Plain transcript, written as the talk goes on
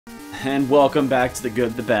And welcome back to The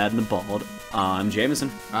Good, the Bad, and the Bald. I'm Jameson.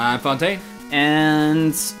 I'm Fontaine.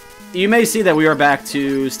 And you may see that we are back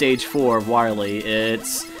to Stage 4 of Wily. It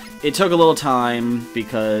took a little time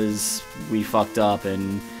because we fucked up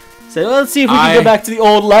and said, well, let's see if we can go back to the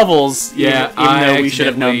old levels. Yeah, even though we should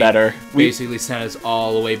have known better. We basically sent us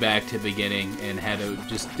all the way back to the beginning and had to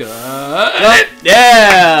just...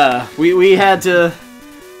 yeah! We had to...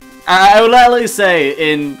 I would at least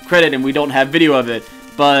say, in credit, and we don't have video of it,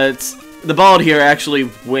 but the Bald here actually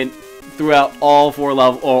went throughout all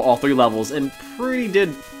three levels and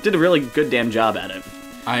did a really good damn job at it.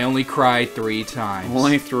 I only cried 3 times.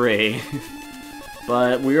 Only 3.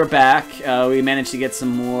 But we are back. We managed to get some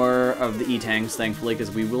more of the E-tanks, thankfully,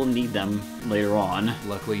 because we will need them later on.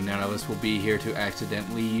 Luckily, none of us will be here to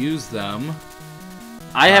accidentally use them.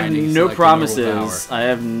 I have no promises. I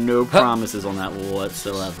have no promises on that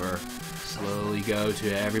whatsoever. Slowly go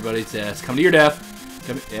to everybody's death. Come to your death.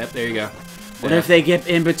 Yep, there you go. What if they get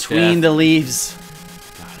in between the leaves?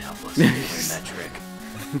 God help us if we learn that trick.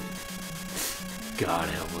 God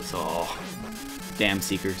help us all. Damn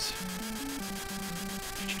Seekers.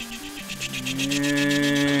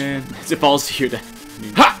 And... It falls to your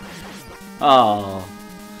death. Ha! Oh.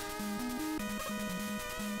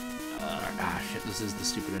 Shit, this is the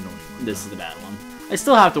stupid annoying one. This is the bad one. I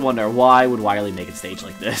still have to wonder, why would Wily make a stage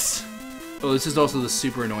like this? Well, this is also the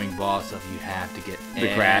super annoying boss stuff. You have to get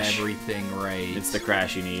everything right. It's the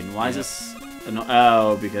crash you need. Why is this...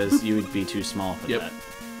 Oh, because you would be too small for that.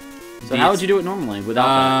 So how would you do it normally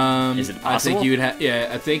without that? Is it possible? I think you would have... Yeah,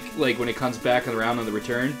 I think like when it comes back around on the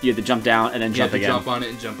return... You have to jump down and then jump again. You have to jump on it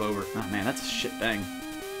and jump over. Oh man, that's a shit thing.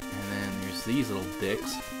 And then there's these little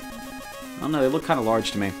dicks. I don't know, they look kind of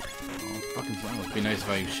large to me. Oh, fucking fun. It would be nice if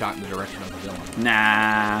I shot in the direction of the villain.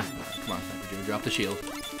 Nah. Come on, Sniper Joe, drop the shield.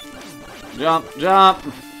 Jump, jump.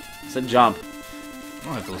 I said jump. I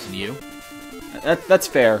don't have to listen to you. That's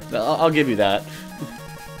fair. I'll give you that.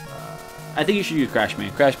 I think you should use Crashman.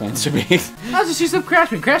 Crashman's should be. I'll just use some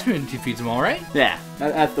Crashman. Crashman defeats them all, right? Yeah,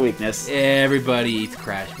 that's the weakness. Everybody eats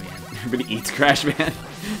Crashman. Everybody eats Crashman.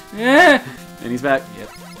 Yeah. And he's back. Yep.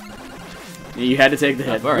 Yeah, you had to take the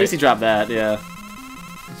hit. At least he dropped that, yeah.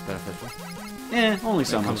 It's beneficial. Yeah, only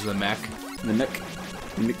so much. Comes the mech. The mech.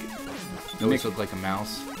 It always looked like a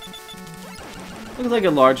mouse. Looks like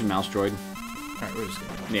a large mouse droid. Alright, we're just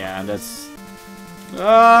gonna... Yeah, that's...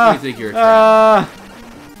 I think you're a trap.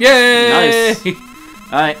 Yay! Nice.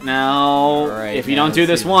 Alright, now, if you don't do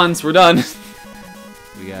this once, we're done.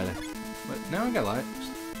 We gotta... But, no, I got a lot.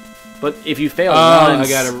 But if you fail once... I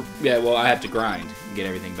gotta... Yeah, well, I have to grind and get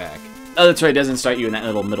everything back. Oh, that's right, it doesn't start you in that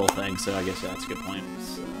little middle thing, so I guess that's a good point.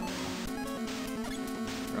 So...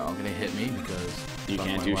 They're all gonna hit me because... You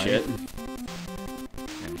can't do shit.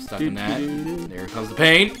 I'm stuck in that. There comes the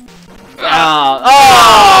pain. Oh!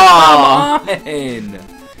 Come on!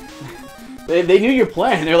 They knew your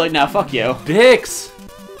plan. They're like, nah, fuck you. Dicks!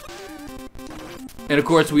 And of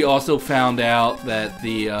course, we also found out that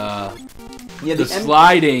the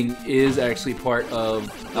sliding is actually part of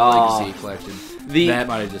the Legacy collection. That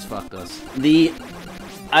might have just fucked us.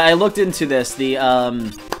 I looked into this. The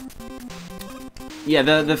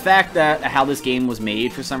fact that how this game was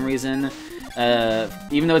made for some reason,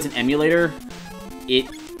 even though it's an emulator,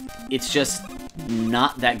 it's just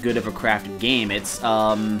not that good of a crafted game. It's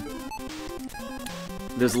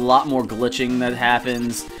there's a lot more glitching that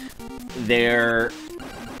happens. Their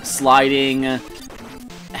sliding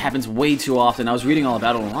happens way too often. I was reading all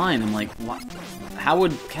about it online. I'm like, what? How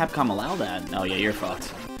would Capcom allow that? Oh yeah, you're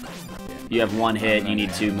fucked. You have 1 hit. You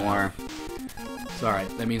need 2 more. It's alright.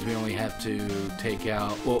 That means we only have to take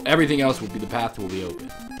out... Well, everything else will be... The path will be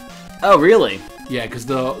open. Oh, really? Yeah, because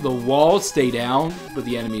the walls stay down, but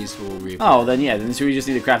the enemies will reappear. Oh, then yeah. Then so we just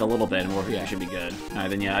need to craft a little bit, and we should be good. Alright,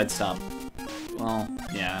 then yeah, I'd stop. Well,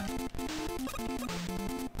 yeah.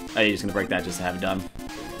 Oh, you're just gonna break that just to have it done?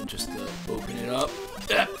 And just open it up.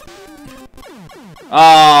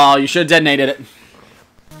 Oh, you should have detonated it.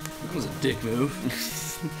 That was a dick move.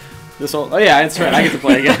 This whole... Oh yeah, that's right. I get to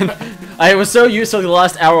play again. I was so used to the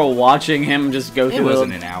last hour watching him just go through. It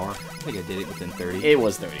wasn't an hour. I think I did it within 30. It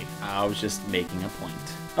was 30. I was just making a point.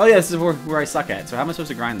 Oh yeah, this is where I suck at. So how am I supposed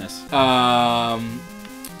to grind this? I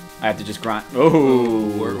have to just grind. Oh.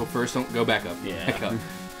 Well, first, don't go back up. Yeah. Back up.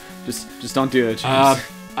 just don't do it.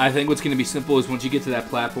 I think what's going to be simple is once you get to that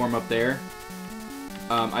platform up there,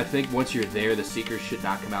 I think once you're there, the Seekers should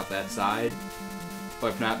not come out that side. Or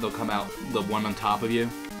if not, they'll come out the one on top of you.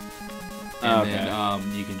 And then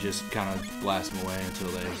you can just kind of blast them away until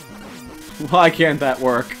they... Why can't that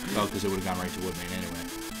work? Oh, because it would have gone right to Woodman anyway.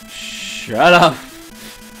 Shut up.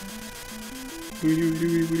 You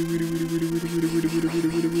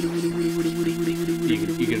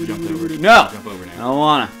could have jumped over. No! Jump over now. I don't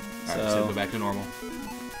wanna. Alright, so go back to normal.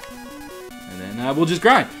 And then we'll just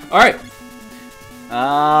grind. Alright. So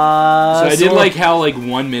I did like how, like,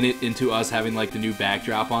 1 minute into us having, like, the new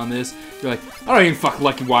backdrop on this, you're like, I don't even fuck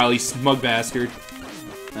Lucky Wily, smug bastard.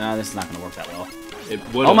 This is not gonna work that well.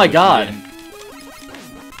 Oh my god!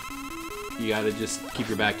 You gotta just keep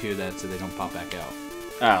your back to that so they don't pop back out.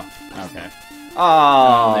 Oh, okay.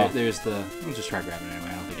 Oh! There's the... I'll just try grabbing it anyway,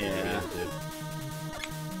 I don't think you'll be able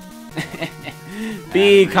to.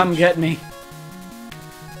 B, come get me.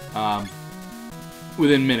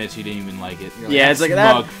 Within minutes, you didn't even like it. Yeah, it's like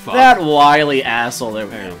that wily asshole. There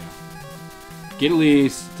we go. Get at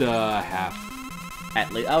least half.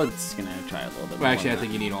 At least I was gonna try a little bit. Well, actually, I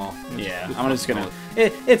think you need all. Yeah, I'm just gonna.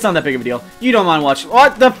 It's not that big of a deal. You don't mind watching?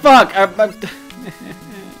 What the fuck?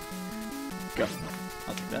 Go.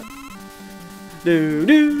 I'll take that. Do.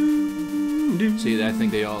 See, I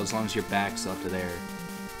think they all, as long as your back's up to there.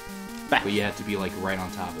 Back. But you have to be like right on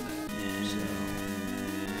top of that.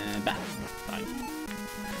 Back. Fine.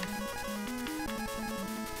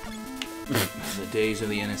 The days of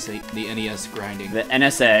the NES grinding. The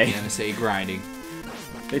NSA. The NSA grinding.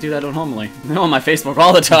 They do that on Homely. They're on my Facebook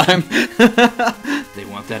all the time. They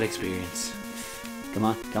want that experience. Come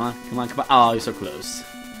on, come on, come on, come on. Oh, you're so close.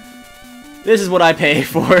 This is what I pay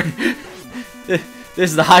for. This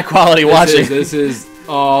is the high quality watching. This is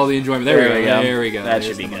all the enjoyment. There we go. There we go. That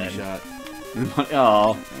should be good. Shot.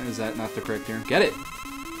 Oh. Is that not the correct term? Get it.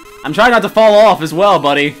 I'm trying not to fall off as well,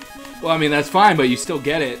 buddy. Well, I mean, that's fine, but you still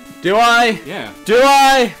get it. Do I? Yeah. Do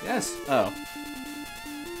I? Yes. Oh.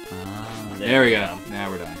 There we go. Now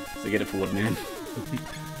we're done. So get it for Woodman.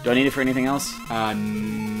 Do I need it for anything else?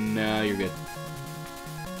 No, you're good.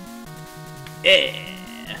 Yeah.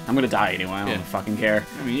 I'm gonna die anyway. I don't fucking care.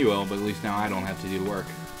 I mean, you will, but at least now I don't have to do the work.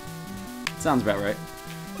 Sounds about right.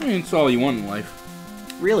 I mean, it's all you want in life.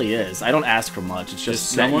 Really is. I don't ask for much. It's just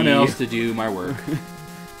someone else to do my work.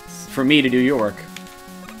 For me to do your work.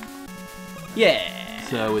 Yeah.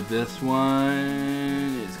 So with this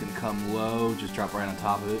one, it's gonna come low. Just drop right on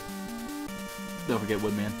top of it. Don't forget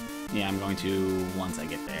Woodman. Yeah, I'm going to once I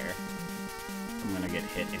get there. I'm gonna get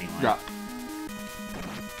hit anyway. Drop.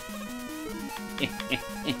 And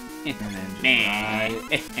then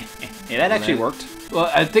just yeah, that actually worked. Well,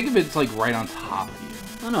 I think if it's like right on top of you.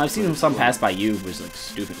 Oh no, I've seen some pass by you, was like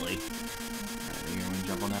stupidly. Alright, you gonna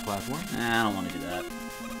jump on that platform? Nah, I don't want to do that.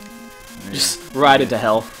 Just ride it to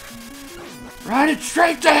hell. Ride it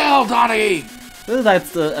straight to hell, Donnie!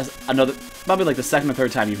 That's another, probably like the second or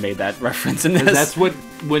third time you've made that reference in this. That's what,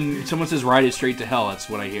 when someone says ride it straight to hell, that's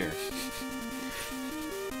what I hear.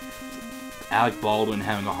 Alec Baldwin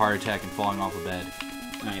having a heart attack and falling off a bed.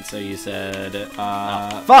 Alright, so you said,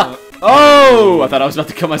 fuck! Oh! I thought I was about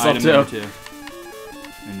to kill myself too.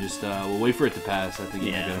 And just, we'll wait for it to pass. I think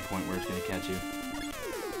you'll get a point where it's gonna catch you.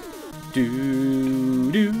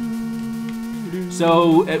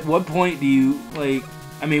 So, at what point do you, like,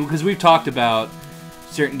 I mean, because we've talked about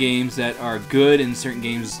certain games that are good and certain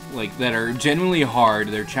games, like, that are genuinely hard,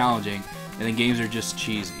 they're challenging, and then games are just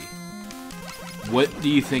cheesy. What do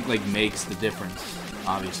you think, like, makes the difference,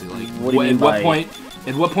 obviously? Like,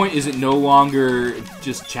 at what point is it no longer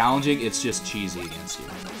just challenging, it's just cheesy against you?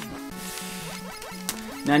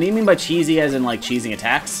 Now, do you mean by cheesy as in, like, cheesing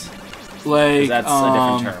attacks? Like, that's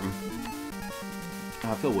a different term.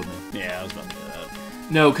 Phil Woodman. Yeah, I was about to do that.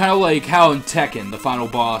 No, kind of like how in Tekken, the final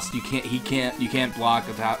boss, you can't block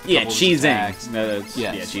a couple yeah, of his cheesing. attacks. No,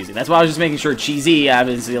 yeah, cheesy. That's why I was just making sure cheesy,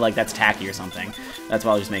 obviously, like, that's tacky or something. That's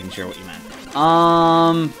why I was just making sure what you meant.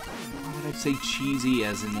 Why would I say cheesy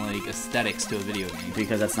as in, like, aesthetics to a video game?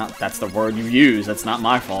 Because that's the word you use. That's not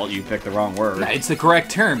my fault. You picked the wrong word. Nah, it's the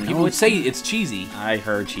correct term. People would say it's cheesy. I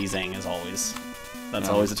heard cheesing as always. That's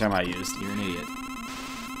always the term I used. You're an idiot.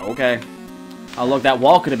 Okay. Oh, look, that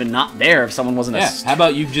wall could have been not there if someone wasn't how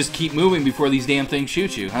about you just keep moving before these damn things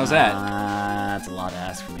shoot you? How's that? That's a lot to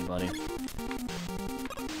ask for me, buddy.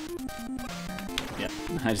 Yep,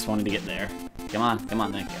 I just wanted to get there. Come on,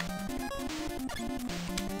 thank you.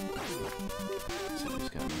 So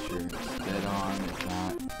just gotta make sure it's dead on, if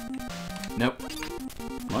not... Nope.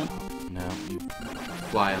 What? No, you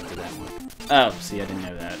fly up to that one. Oh, see, I didn't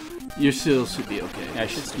know that. You still should be okay. Yeah,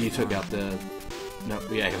 you took out the... No,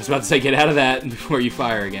 yeah, I was about to say get out of that before you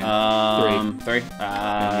fire again. Three.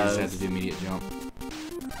 And you just have to do immediate jump.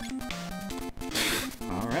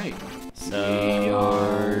 Alright.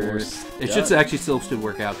 So... It should actually still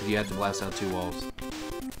work out because you have to blast out 2 walls.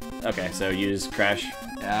 Okay, so use crash.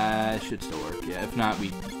 It should still work, yeah. If not,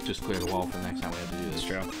 we just clear the wall for the next time we have to do this. That's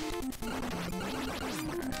true.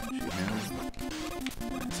 Alright, shoot him.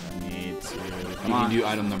 Come you on. can do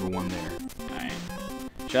item number 1 there. Alright.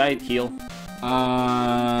 Should I heal?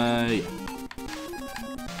 Yeah.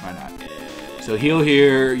 Why not? So heal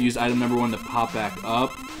here, use item number 1 to pop back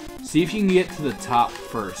up. See if you can get to the top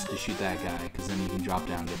first to shoot that guy, because then you can drop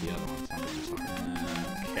down and get the other one. It's not gonna be so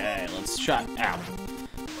hard. Okay, let's try. Ow.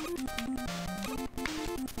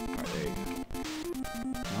 Alright, there you go.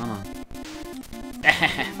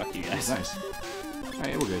 Fuck you guys. Nice.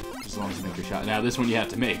 Alright, we're good. As long as you make your shot. Now this one you have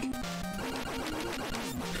to make.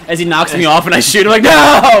 As he knocks me off and I shoot, I'm like,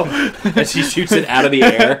 no! As he shoots it out of the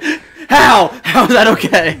air. How? How is that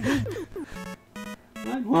okay?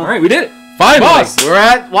 Well, Alright, we did it! finally! Boss! We're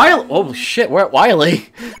at Wily. Oh shit, we're at Wily.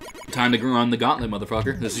 Time to run the gauntlet,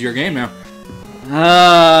 motherfucker. This is your game now.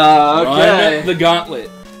 Okay. Run the gauntlet.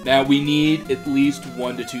 Now, we need at least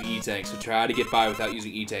 1 to 2 E-tanks, so try to get by without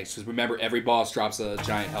using E-tanks, because remember, every boss drops a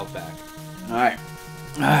giant health back. Alright.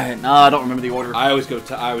 Alright, no, I don't remember the order. I always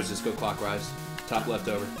just go clockwise. Top left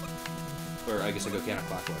over. Or I guess I go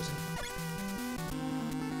counterclockwise.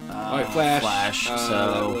 Alright, flash. Flash, That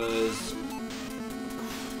so... was...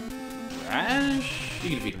 Crash? You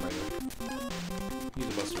can defeat him right there. Use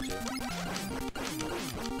a buster too.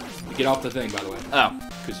 Get off the thing, by the way. Oh.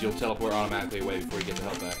 Because you'll teleport automatically away before you get the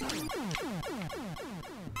health back.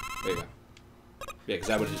 There you go. Yeah, because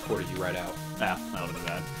that would have just ported you right out. Yeah, that would have been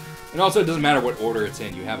bad. And also, it doesn't matter what order it's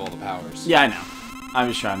in, you have all the powers. Yeah, I know. I'm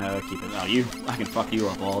just trying to keep it. Oh, you. I can fuck you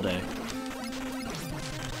up all day.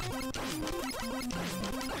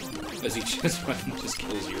 As he just fucking just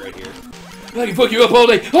kills you right here. I can fuck you up all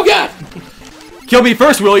day. Oh god! Kill me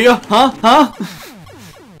first, will you? Huh? Huh?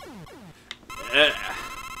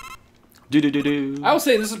 Do. I will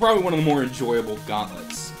say this is probably one of the more enjoyable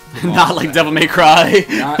gauntlets. Not like Devil May Cry.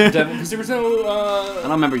 Not Devil, because there was no, I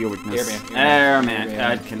don't remember your weakness. Airman.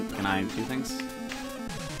 Can I do things?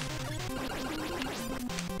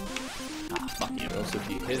 Ah, fuck you. Also, if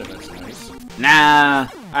you hit him, that's nice. Nah.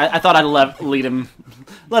 I thought I'd let him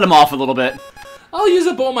off a little bit. I'll use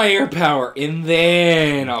up all my air power, and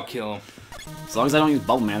then I'll kill him. As long as I don't use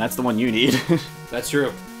Bubble Man, that's the one you need. That's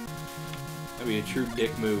true. That'd be a true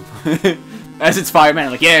dick move. As it's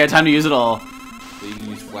Fireman, like, yeah, time to use it all. So you can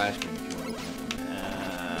use Flashbang if you want to open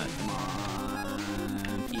it. Come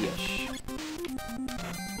on. Ish.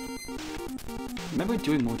 Remember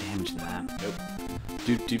doing more damage than that. Nope.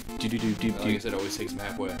 Doop. Like I said, it always takes him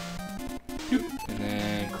halfway. Doop. And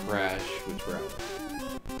then crash, which we're out.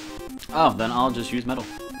 Oh, then I'll just use metal.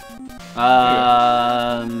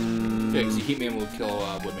 Yeah, because you keep being able to kill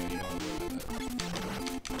Woodman, you know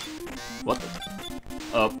What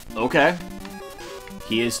the? Okay.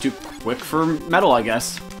 He is too quick for metal, I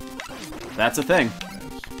guess. That's a thing.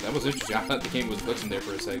 That was interesting. I thought the game was glitching there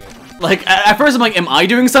for a second. Like, at first I'm like, am I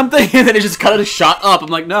doing something? And then it just kind of shot up. I'm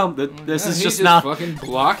like, no, this is just not... He's just fucking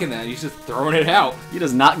blocking that. He's just throwing it out. He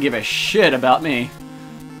does not give a shit about me.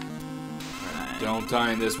 Don't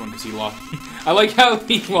die in this one because he lost. I like how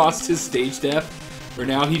he lost his stage death. Where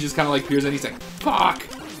now he just kind of like peers in. He's like, fuck!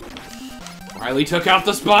 Wily took out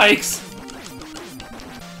the spikes!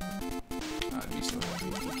 I'd be so happy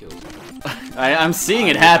if he kills me. I'm seeing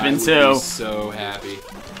it happen, too. I would be so happy.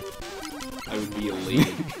 I would be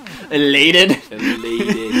elated. Elated?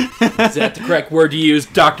 Elated. Is that the correct word to use,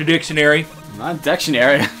 Dr. Dictionary? Not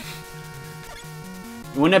dictionary.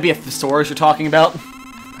 Wouldn't that be a thesaurus you're talking about? I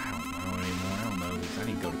don't know anymore. I don't know. I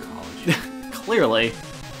need to go to college. Clearly.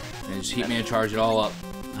 And just Heatman charge it all up.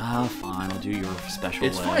 Ah, fine. I'll do your special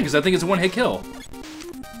It's way. fine, because I think it's a one-hit kill.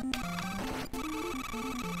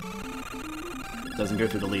 Doesn't go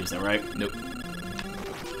through the leaves, though, right? Nope.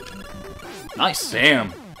 Nice.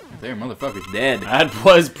 Damn. There, motherfucker's dead. That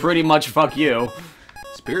was pretty much fuck you.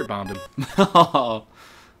 Spirit bombed him. Oh.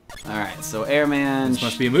 Alright, so Airman... This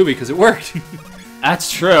must be a movie, because it worked.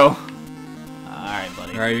 That's true. Alright,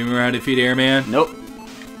 buddy. Alright, you remember how to defeat Airman? Nope.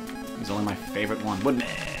 He's only my favorite one. Woodman.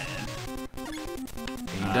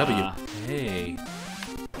 AW. Hey.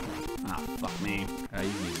 Ah, fuck me. How you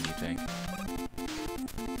using, you think?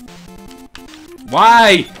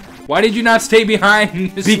 Why? Why did you not stay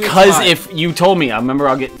behind? Because if you told me, I remember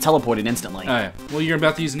I'll get teleported instantly. Oh, yeah. Well, you're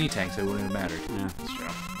about to use an E-tank, so it wouldn't have mattered. Yeah, that's true.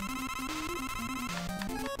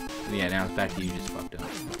 Yeah, now it's back to you just fucked up.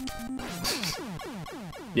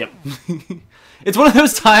 Yep. It's one of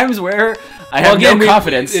those times where I have no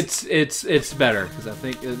confidence. It's better, because I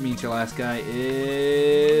think it means your last guy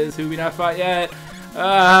is... Who we not fought yet?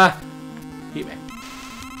 Heatman.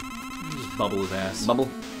 Just bubble his ass. Bubble?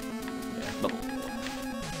 Yeah, bubble.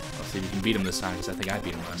 Let's see if you can beat him this time, because I think I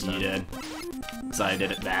beat him last time. You did. So I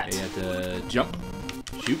did it that. You have to jump,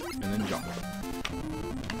 shoot, and then jump.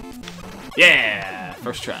 Yeah!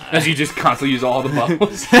 first try. As you just constantly use all the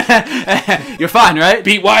bubbles. You're fine, right?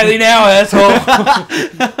 Beat Wily now, asshole.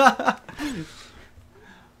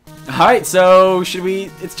 Alright, so should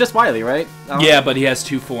we... It's just Wily, right? Yeah, but he has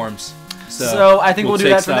 2 forms. So I think we'll do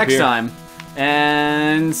take that for stop next here. time.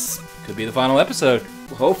 And... Could be the final episode.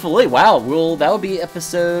 hopefully. Wow, that'll be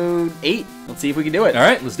episode 8. Let's see if we can do it.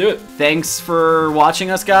 Alright, let's do it. Thanks for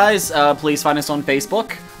watching us, guys. Please find us on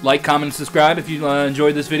Facebook. Like, comment, and subscribe if you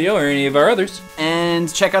enjoyed this video or any of our others.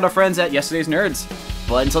 And check out our friends at Yesterday's Nerds.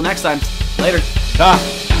 But until next time, later.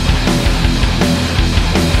 Ta!